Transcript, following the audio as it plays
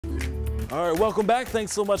All right, welcome back.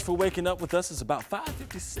 Thanks so much for waking up with us. It's about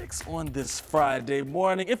 5:56 on this Friday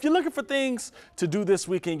morning. If you're looking for things to do this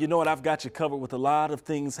weekend, you know what? I've got you covered with a lot of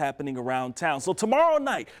things happening around town. So tomorrow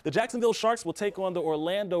night, the Jacksonville Sharks will take on the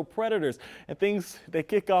Orlando Predators, and they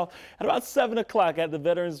kick off at about 7 o'clock at the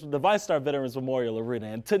VyStar Veterans Memorial Arena.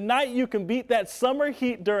 And tonight, you can beat that summer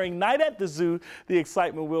heat during Night at the Zoo. The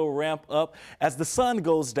excitement will ramp up as the sun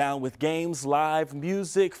goes down with games, live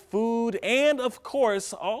music, food, and of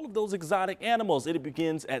course, all of those exotic animals. It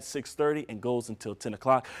begins at 6:30 and goes until 10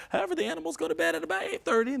 o'clock. However, the animals go to bed at about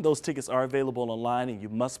 8:30, and those tickets are available online, and you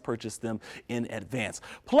must purchase them in advance.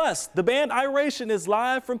 Plus, the band Iration is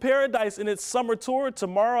live from Paradise in its summer tour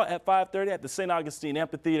tomorrow at 5:30 at the St. Augustine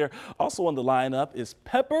Amphitheater. Also on the lineup is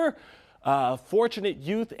Pepper, Fortunate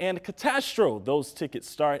Youth, and Catastro. Those tickets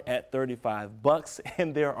start at $35,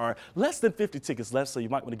 and there are less than 50 tickets left, so you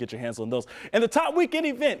might want to get your hands on those. And the top weekend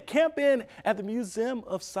event, Camp In at the Museum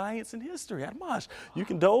of Science and History at Mosh. You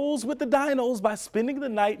can doze with the dinos by spending the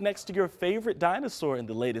night next to your favorite dinosaur in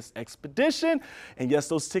the latest expedition. And yes,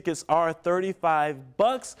 those tickets are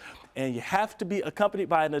 $35, and you have to be accompanied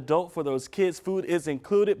by an adult for those kids. Food is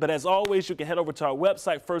included, but as always, you can head over to our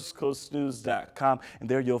website, firstcoastnews.com, and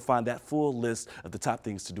there you'll find that full list of the top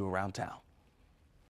things to do around town.